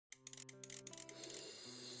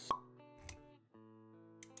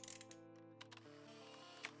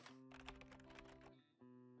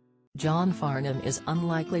John Farnham is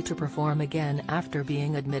unlikely to perform again after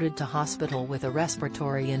being admitted to hospital with a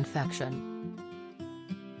respiratory infection.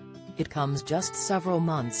 It comes just several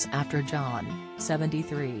months after John,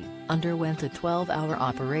 73, underwent a 12-hour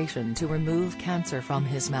operation to remove cancer from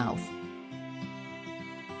his mouth.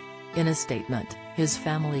 In a statement, his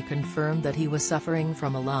family confirmed that he was suffering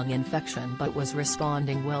from a lung infection but was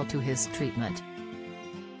responding well to his treatment.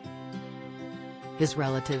 His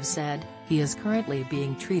relatives said, "He is currently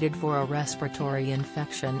being treated for a respiratory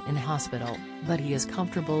infection in hospital, but he is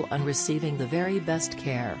comfortable and receiving the very best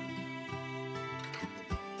care."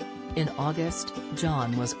 In August,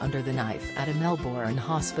 John was under the knife at a Melbourne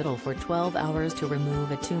hospital for 12 hours to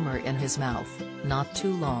remove a tumor in his mouth, not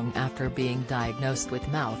too long after being diagnosed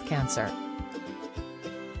with mouth cancer.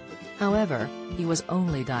 However, he was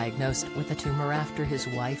only diagnosed with the tumor after his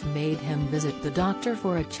wife made him visit the doctor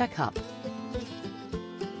for a checkup.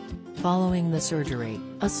 Following the surgery,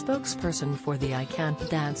 a spokesperson for the I Can't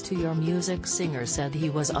Dance to Your Music singer said he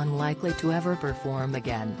was unlikely to ever perform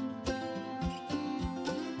again.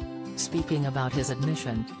 Speaking about his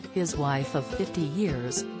admission, his wife of 50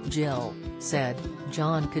 years, Jill, said,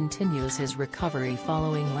 "John continues his recovery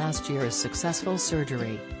following last year's successful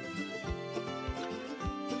surgery.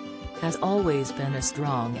 Has always been a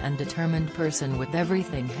strong and determined person with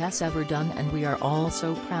everything he's ever done, and we are all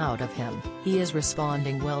so proud of him. He is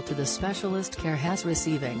responding well to the specialist care he's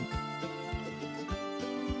receiving."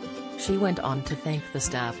 She went on to thank the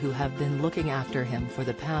staff who have been looking after him for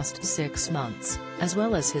the past 6 months, as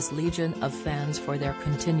well as his legion of fans for their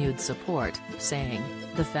continued support, saying,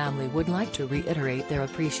 "The family would like to reiterate their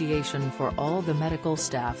appreciation for all the medical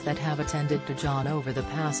staff that have attended to John over the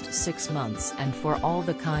past 6 months and for all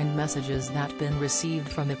the kind messages that been received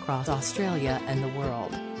from across Australia and the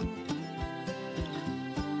world."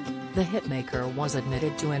 The hitmaker was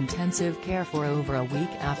admitted to intensive care for over a week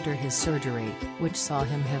after his surgery, which saw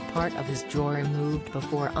him have part of his jaw removed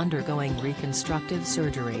before undergoing reconstructive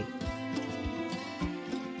surgery.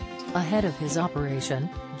 Ahead of his operation,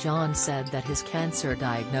 John said that his cancer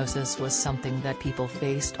diagnosis was something that people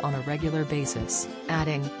faced on a regular basis,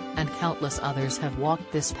 adding, "And countless others have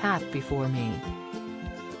walked this path before me."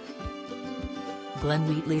 Glenn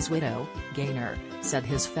Wheatley's widow, Gaynor, said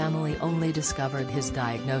his family only discovered his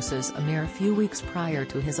diagnosis a mere few weeks prior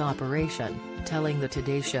to his operation, telling the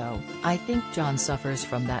Today Show, "I think John suffers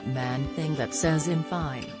from that man thing that says I'm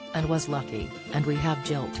fine, and was lucky, and we have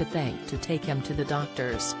Jill to thank to take him to the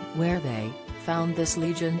doctors, where they found this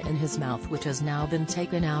lesion in his mouth which has now been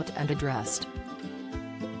taken out and addressed."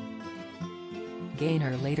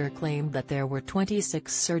 Gaynor later claimed that there were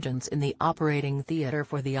 26 surgeons in the operating theatre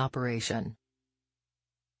for the operation.